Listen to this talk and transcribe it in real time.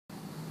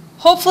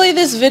Hopefully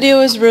this video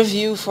is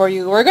review for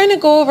you. We're going to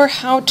go over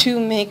how to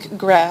make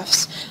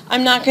graphs.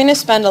 I'm not going to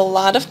spend a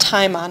lot of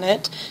time on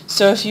it,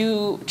 so if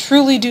you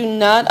truly do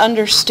not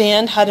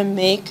understand how to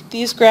make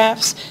these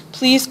graphs,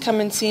 please come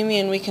and see me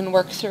and we can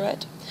work through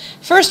it.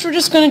 First, we're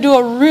just going to do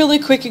a really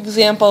quick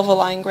example of a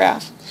line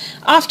graph.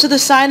 Off to the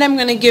side, I'm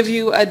going to give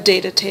you a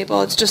data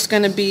table. It's just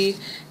going to be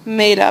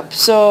made up.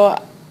 So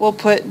we'll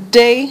put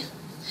day,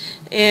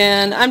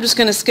 and I'm just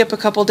going to skip a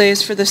couple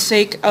days for the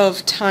sake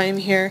of time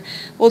here.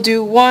 We'll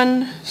do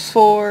 1,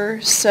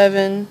 4,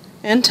 7,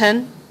 and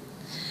 10.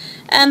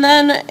 And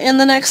then in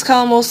the next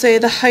column we'll say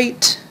the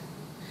height.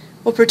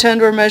 We'll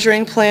pretend we're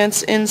measuring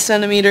plants in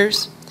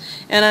centimeters.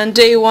 And on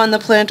day 1 the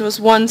plant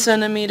was 1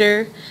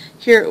 centimeter.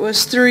 Here it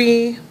was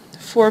 3,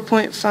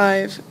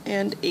 4.5,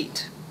 and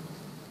 8.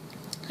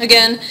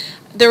 Again,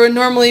 there would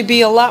normally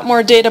be a lot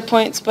more data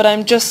points, but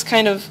I'm just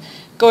kind of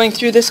going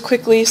through this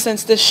quickly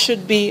since this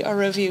should be a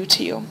review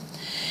to you.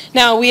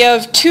 Now we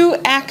have two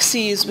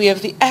axes. We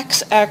have the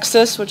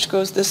x-axis, which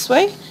goes this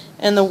way,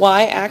 and the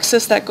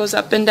y-axis that goes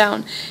up and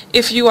down.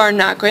 If you are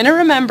not going to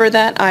remember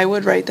that, I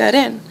would write that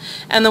in.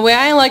 And the way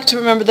I like to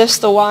remember this,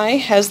 the y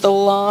has the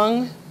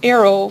long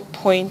arrow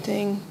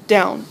pointing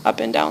down, up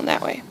and down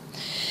that way.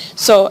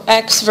 So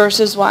x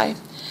versus y.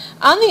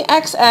 On the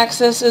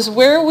x-axis is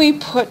where we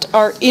put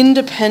our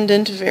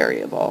independent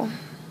variable.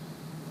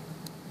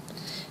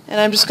 And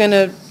I'm just going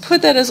to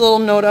put that as a little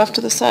note off to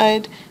the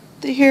side.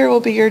 Here will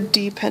be your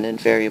dependent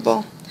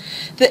variable.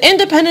 The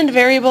independent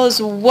variable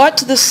is what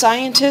the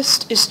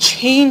scientist is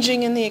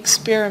changing in the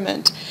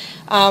experiment.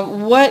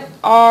 What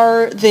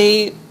are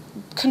they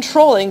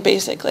controlling,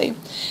 basically?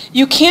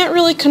 You can't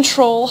really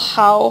control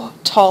how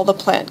tall the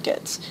plant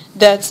gets.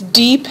 That's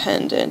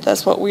dependent.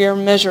 That's what we are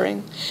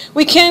measuring.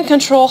 We can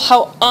control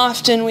how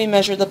often we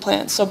measure the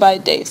plant, so by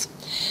days.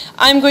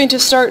 I'm going to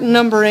start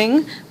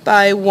numbering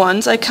by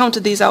ones. I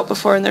counted these out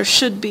before, and there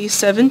should be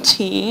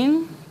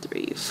 17,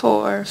 3,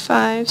 4,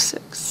 5,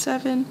 6,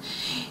 7,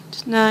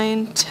 8,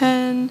 9,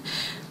 10,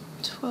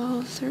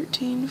 12,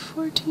 13,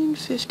 14,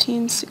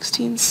 15,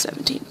 16,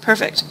 17.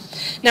 Perfect.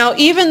 Now,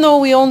 even though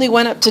we only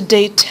went up to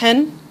day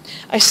 10,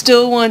 I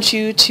still want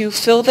you to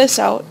fill this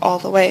out all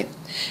the way.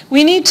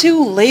 We need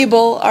to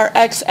label our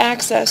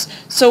x-axis.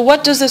 So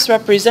what does this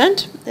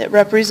represent? It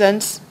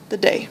represents the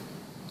day.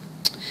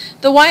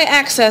 The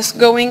y-axis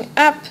going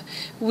up,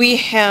 we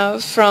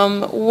have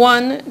from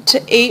 1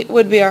 to 8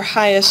 would be our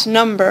highest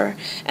number.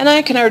 And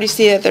I can already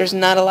see that there's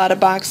not a lot of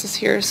boxes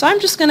here, so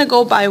I'm just going to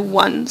go by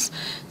ones.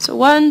 So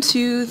 1,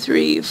 2,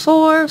 3,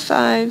 4,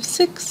 5,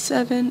 6,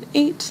 7,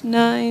 8,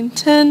 9,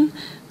 10,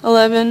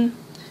 11,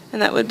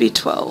 and that would be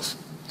 12.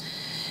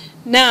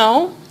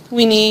 Now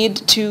we need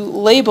to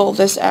label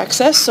this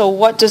axis. So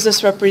what does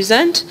this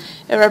represent?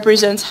 It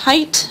represents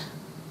height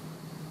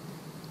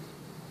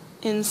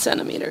in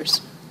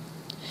centimeters.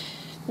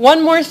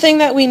 One more thing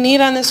that we need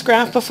on this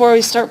graph before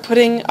we start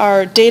putting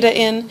our data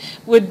in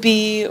would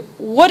be,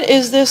 what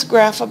is this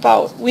graph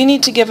about? We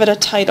need to give it a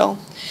title.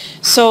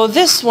 So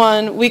this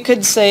one, we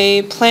could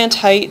say plant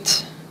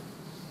height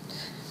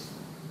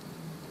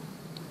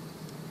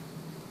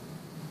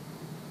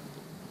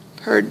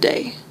per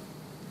day.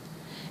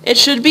 It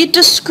should be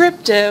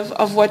descriptive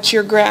of what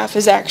your graph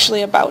is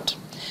actually about.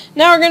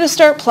 Now we're going to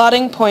start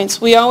plotting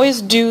points. We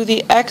always do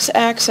the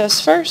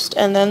x-axis first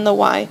and then the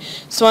y.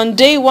 So on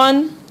day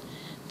 1,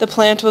 the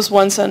plant was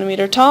 1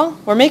 centimeter tall.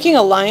 We're making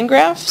a line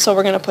graph, so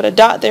we're going to put a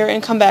dot there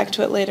and come back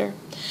to it later.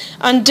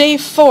 On day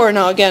 4,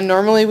 now again,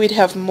 normally we'd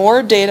have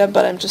more data,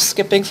 but I'm just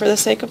skipping for the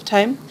sake of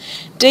time.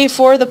 Day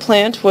 4, the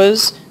plant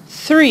was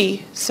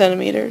 3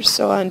 centimeters,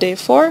 so on day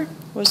 4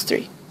 was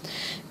 3.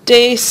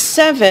 Day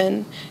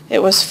 7,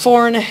 it was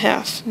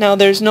 4.5. Now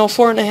there's no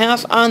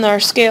 4.5 on our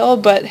scale,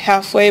 but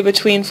halfway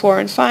between 4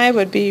 and 5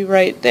 would be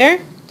right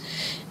there.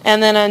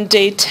 And then on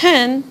day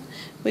 10,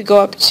 we go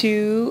up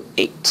to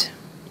 8.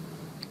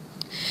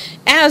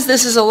 As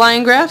this is a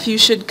line graph, you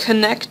should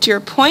connect your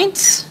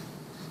points,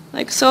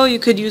 like so. You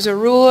could use a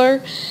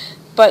ruler,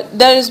 but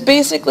that is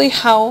basically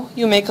how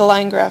you make a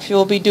line graph. You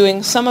will be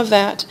doing some of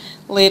that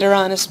later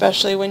on,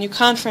 especially when you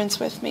conference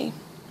with me.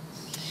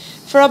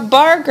 For a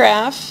bar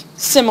graph,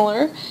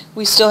 similar,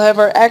 we still have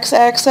our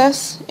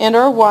x-axis and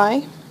our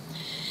y.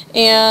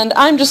 And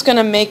I'm just going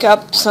to make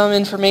up some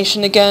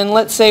information again.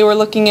 Let's say we're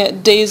looking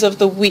at days of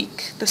the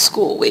week, the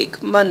school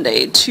week,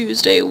 Monday,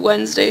 Tuesday,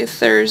 Wednesday,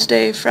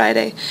 Thursday,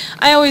 Friday.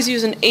 I always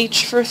use an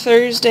H for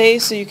Thursday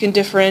so you can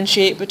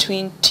differentiate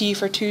between T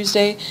for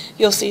Tuesday.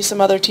 You'll see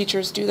some other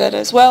teachers do that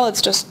as well.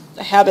 It's just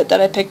a habit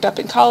that I picked up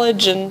in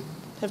college and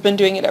have been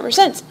doing it ever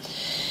since.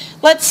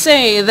 Let's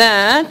say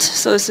that,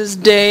 so this is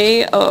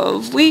day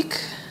of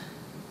week,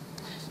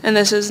 and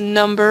this is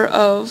number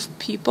of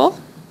people.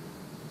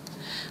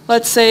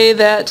 Let's say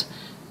that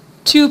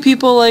 2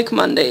 people like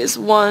Mondays,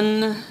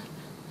 1,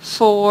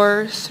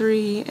 4,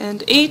 3,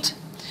 and 8.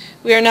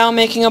 We are now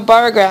making a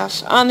bar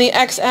graph. On the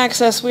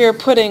x-axis we are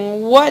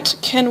putting what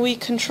can we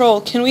control.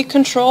 Can we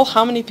control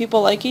how many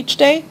people like each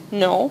day?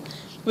 No.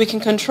 We can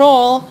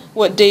control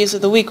what days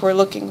of the week we're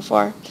looking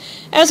for.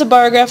 As a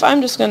bar graph,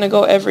 I'm just going to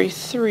go every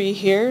 3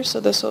 here. So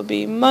this will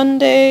be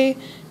Monday,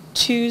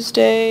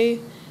 Tuesday,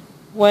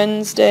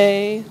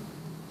 Wednesday,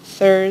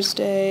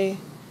 Thursday,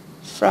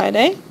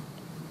 Friday.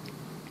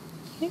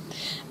 Okay.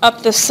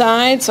 Up the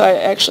side, so I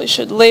actually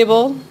should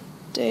label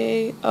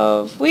day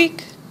of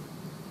week.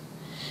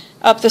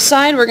 Up the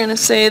side, we're going to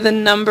say the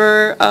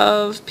number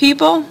of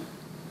people.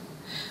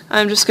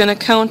 I'm just going to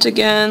count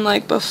again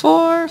like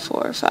before,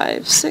 4,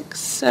 5, 6,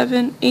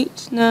 7,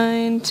 8,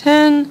 9,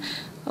 10,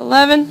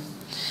 11.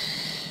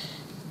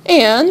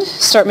 And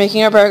start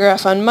making our bar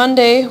graph on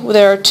Monday.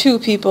 There are 2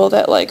 people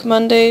that like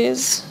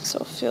Mondays, so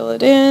fill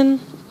it in.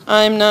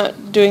 I'm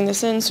not doing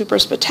this in super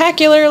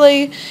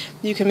spectacularly.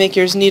 You can make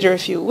yours neater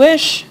if you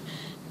wish.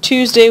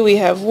 Tuesday we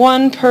have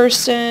 1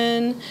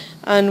 person.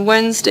 On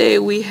Wednesday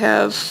we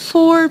have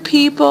 4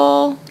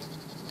 people.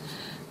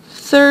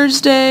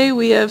 Thursday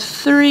we have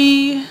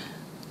 3.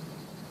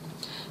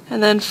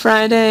 And then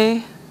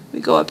Friday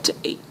we go up to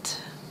 8.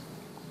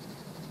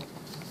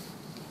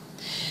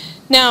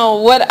 Now,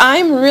 what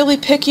I'm really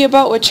picky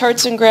about with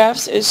charts and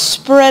graphs is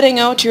spreading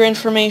out your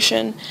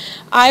information.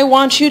 I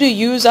want you to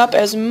use up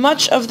as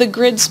much of the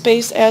grid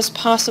space as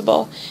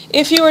possible.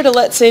 If you were to,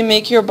 let's say,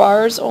 make your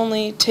bars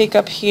only take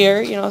up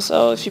here,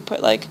 so if you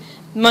put like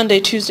Monday,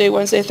 Tuesday,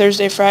 Wednesday,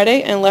 Thursday,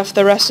 Friday, and left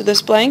the rest of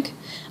this blank,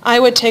 I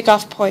would take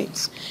off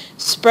points.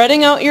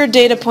 Spreading out your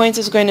data points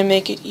is going to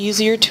make it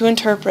easier to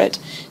interpret.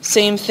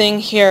 Same thing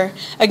here.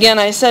 Again,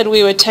 I said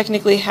we would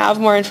technically have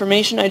more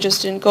information, I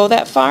just didn't go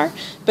that far.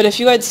 But if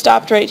you had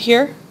stopped right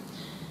here,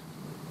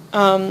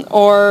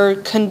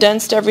 or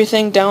condensed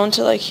everything down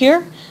to like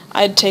here,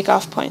 I'd take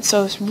off points.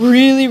 So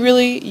really,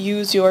 really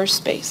use your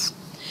space.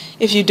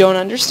 If you don't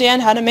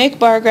understand how to make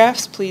bar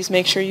graphs, please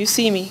make sure you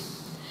see me.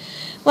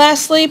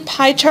 Lastly,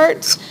 pie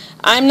charts.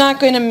 I'm not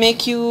going to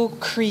make you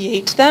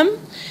create them,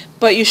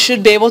 but you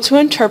should be able to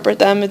interpret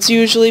them. It's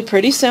usually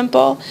pretty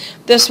simple.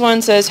 This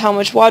one says how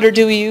much water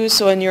do we use,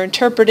 so when you're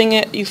interpreting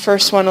it, you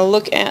first want to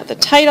look at the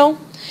title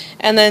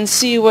and then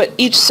see what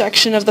each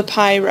section of the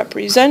pie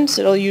represents.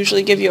 It'll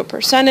usually give you a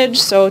percentage,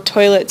 so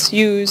toilets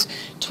use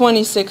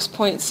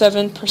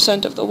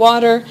 26.7% of the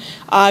water.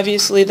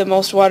 Obviously, the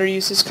most water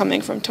use is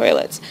coming from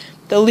toilets.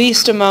 The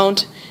least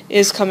amount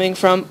is coming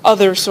from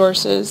other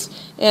sources,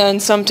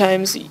 and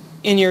sometimes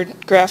in your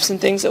graphs and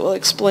things it will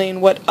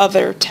explain what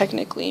other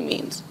technically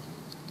means.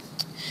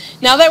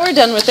 Now that we're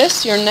done with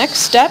this, your next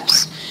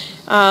steps,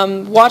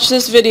 watch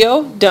this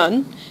video,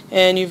 done,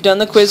 and you've done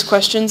the quiz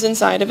questions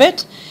inside of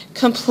it.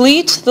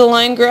 Complete the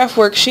line graph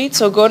worksheet,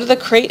 so go to the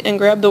crate and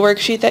grab the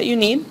worksheet that you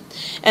need.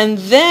 And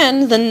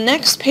then the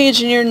next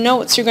page in your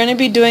notes, you're going to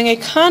be doing a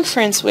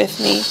conference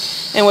with me.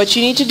 And what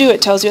you need to do,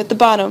 it tells you at the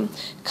bottom.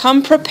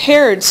 Come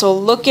prepared, so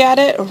look at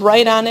it,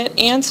 write on it,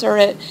 answer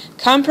it.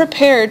 Come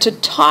prepared to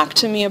talk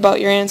to me about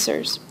your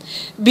answers.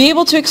 Be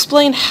able to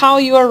explain how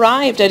you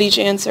arrived at each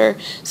answer.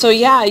 So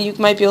yeah, you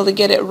might be able to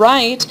get it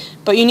right,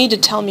 but you need to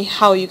tell me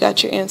how you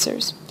got your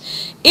answers.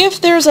 If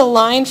there's a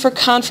line for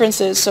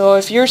conferences, so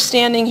if you're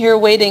standing here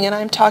waiting and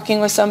I'm talking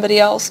with somebody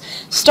else,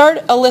 start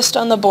a list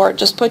on the board.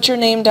 Just put your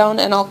name down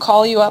and I'll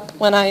call you up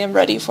when I am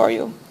ready for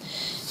you.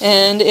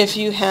 And if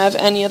you have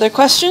any other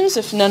questions,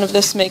 if none of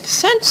this makes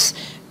sense,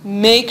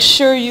 make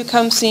sure you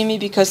come see me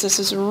because this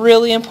is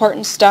really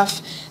important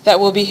stuff that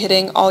we'll be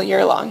hitting all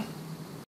year long.